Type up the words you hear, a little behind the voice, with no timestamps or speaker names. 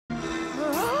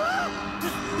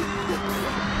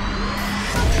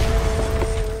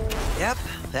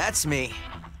Yep, that's me.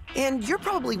 And you're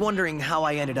probably wondering how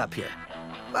I ended up here.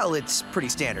 Well, it's pretty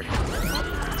standard.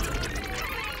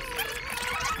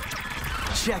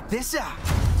 Check this out.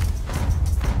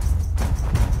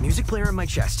 Music player in my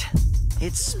chest.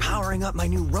 It's powering up my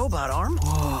new robot arm.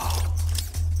 Whoa.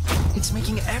 It's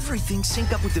making everything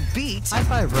sync up with the beats.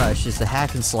 Hi-Fi Rush is the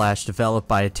hack and slash developed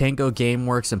by Tango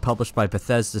Gameworks and published by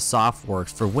Bethesda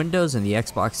Softworks for Windows and the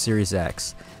Xbox Series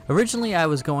X. Originally I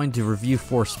was going to review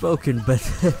Forspoken, but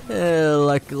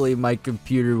luckily my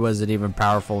computer wasn't even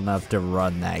powerful enough to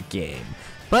run that game.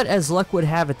 But as luck would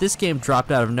have it, this game dropped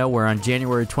out of nowhere on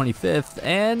January 25th,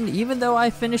 and even though I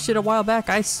finished it a while back,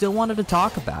 I still wanted to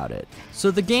talk about it.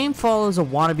 So the game follows a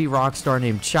wannabe rock star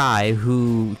named Chai,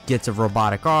 who gets a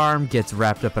robotic arm, gets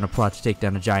wrapped up in a plot to take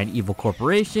down a giant evil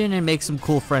corporation, and makes some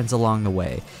cool friends along the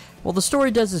way. Well, the story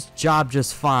does its job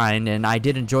just fine, and I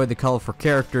did enjoy the colorful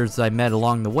characters I met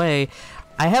along the way.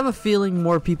 I have a feeling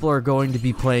more people are going to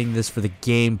be playing this for the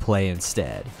gameplay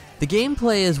instead. The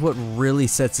gameplay is what really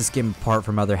sets this game apart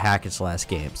from other hack and slash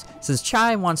games. Since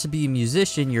Chai wants to be a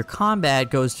musician, your combat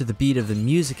goes to the beat of the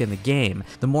music in the game.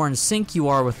 The more in sync you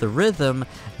are with the rhythm,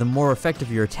 the more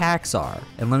effective your attacks are.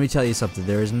 And let me tell you something,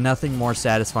 there is nothing more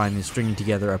satisfying than stringing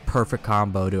together a perfect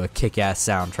combo to a kick-ass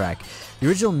soundtrack. The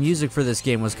original music for this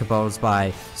game was composed by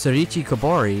Sorichi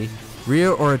Kobori,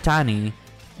 Ryo Oritani,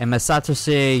 and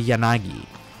Masatose Yanagi.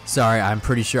 Sorry, I'm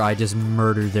pretty sure I just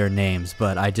murdered their names,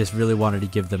 but I just really wanted to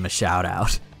give them a shout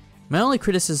out. My only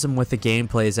criticism with the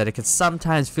gameplay is that it can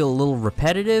sometimes feel a little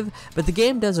repetitive, but the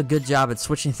game does a good job at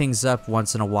switching things up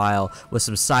once in a while with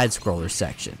some side-scroller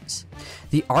sections.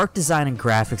 The art design and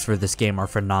graphics for this game are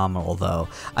phenomenal though.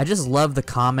 I just love the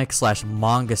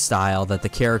comic/manga style that the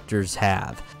characters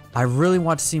have. I really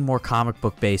want to see more comic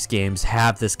book based games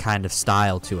have this kind of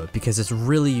style to it because it's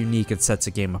really unique and sets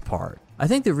a game apart. I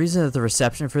think the reason that the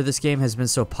reception for this game has been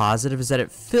so positive is that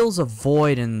it fills a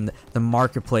void in the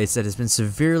marketplace that has been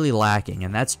severely lacking,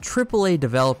 and that's AAA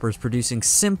developers producing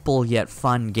simple yet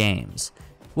fun games.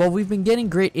 While we've been getting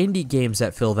great indie games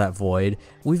that fill that void,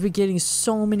 we've been getting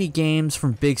so many games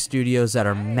from big studios that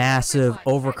are massive,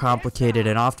 overcomplicated,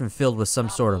 and often filled with some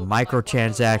sort of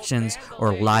microtransactions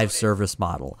or live service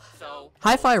model.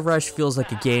 Hi-Fi Rush feels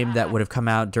like a game that would have come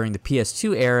out during the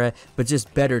PS2 era, but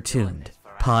just better tuned.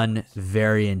 Pun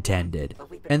very intended.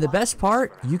 And the best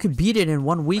part, you can beat it in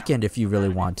one weekend if you really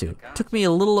want to. Took me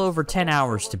a little over 10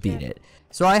 hours to beat it.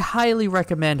 So I highly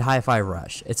recommend Hi-Fi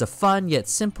Rush. It's a fun yet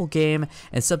simple game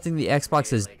and something the Xbox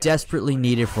has desperately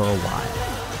needed for a while.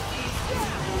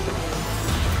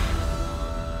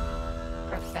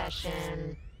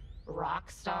 Profession, rock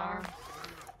star.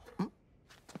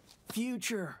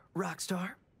 Future rock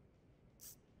star.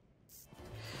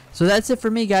 So that's it for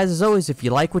me, guys. As always, if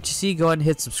you like what you see, go ahead and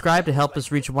hit subscribe to help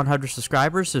us reach 100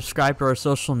 subscribers. Subscribe to our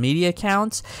social media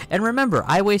accounts. And remember,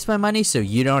 I waste my money so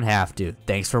you don't have to.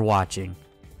 Thanks for watching.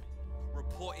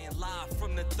 Reporting live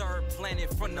from the third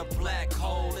planet, from the black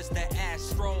hole. It's the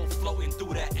astro floating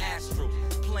through the astral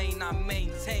plane. I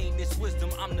maintain this wisdom,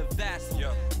 I'm the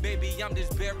vassal. Baby, I'm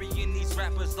just burying these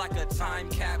rappers like a time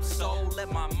capsule.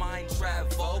 Let my mind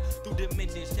travel through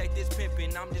dimensions. Check this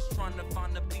pimping. I'm just trying to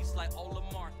find a piece like Ola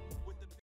Mark.